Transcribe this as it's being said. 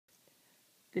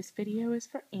This video is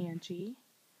for Angie,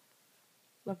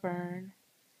 Laverne,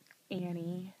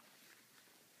 Annie,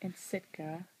 and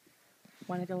Sitka.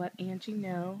 Wanted to let Angie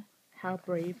know how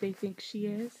brave they think she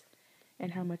is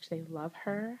and how much they love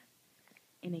her,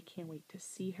 and they can't wait to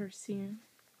see her soon.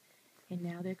 And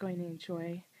now they're going to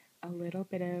enjoy a little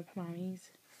bit of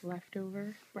Mommy's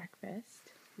leftover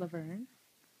breakfast. Laverne.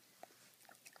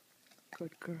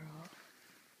 Good girl.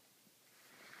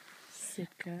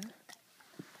 Sitka.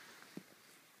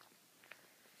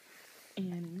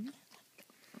 Annie.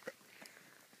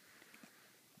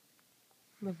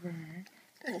 Laverne.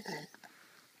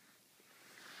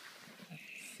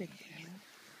 Sitka.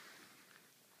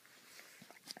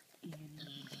 Annie.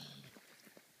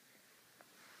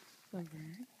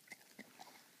 Laverne.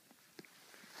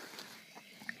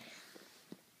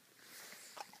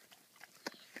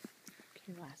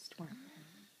 Okay, last one.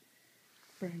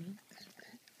 Bernie.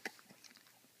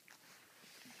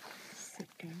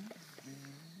 Sitka.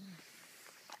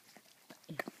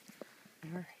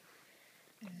 Alright.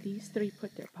 These three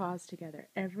put their paws together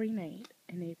every night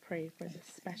and they pray for the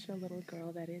special little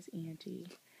girl that is Angie,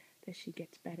 that she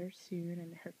gets better soon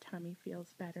and her tummy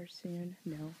feels better soon.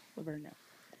 No, Laverne, no.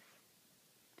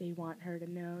 They want her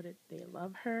to know that they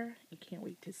love her and can't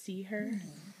wait to see her.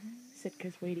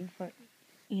 Sitka's waiting for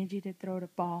Angie to throw the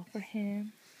ball for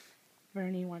him.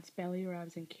 Vernie wants belly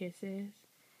rubs and kisses.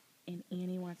 And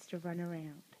Annie wants to run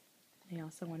around. They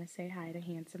also want to say hi to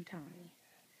handsome Tommy.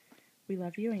 We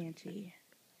love you, Angie.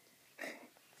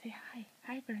 Say hi.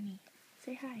 Hi, Bernie.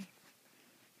 Say hi.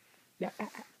 No,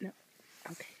 no.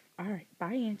 Okay. All right.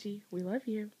 Bye, Angie. We love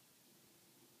you.